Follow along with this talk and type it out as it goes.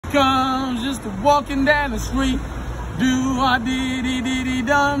comes just walking down the street.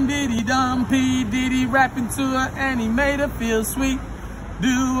 Do-a-diddy-diddy-dum, diddy-dum. P. Diddy rapping to her and he made her feel sweet.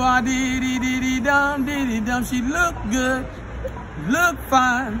 Do-a-diddy-diddy-dum, diddy-dum. She looked good, looked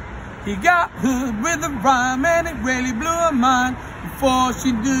fine. He got hood with a rhyme and it really blew her mind. Before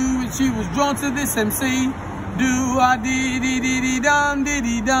she knew it, she was drawn to this MC. Do-a-diddy-diddy-dum,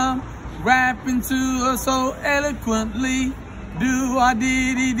 diddy-dum. Rapping to her so eloquently.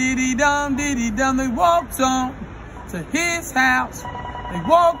 Do-a-diddy-diddy-dum, diddy-dum. They walked on to his house. They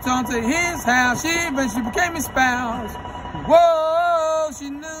walked on to his house. She eventually became his spouse. Whoa, she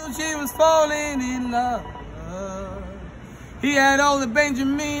knew she was falling in love. He had all the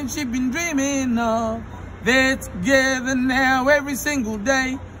Benjamins she'd been dreaming of. They're together now every single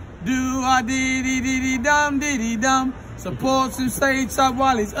day. Do-a-diddy-diddy-dum, diddy-dum. Supports him stateside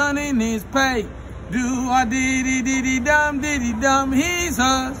while he's earning his pay. Do-a-diddy-diddy-dum, diddy-dum. He's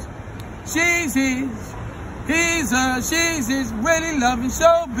hers, she's his. He's hers, she's his. Really loving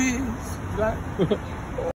showbiz.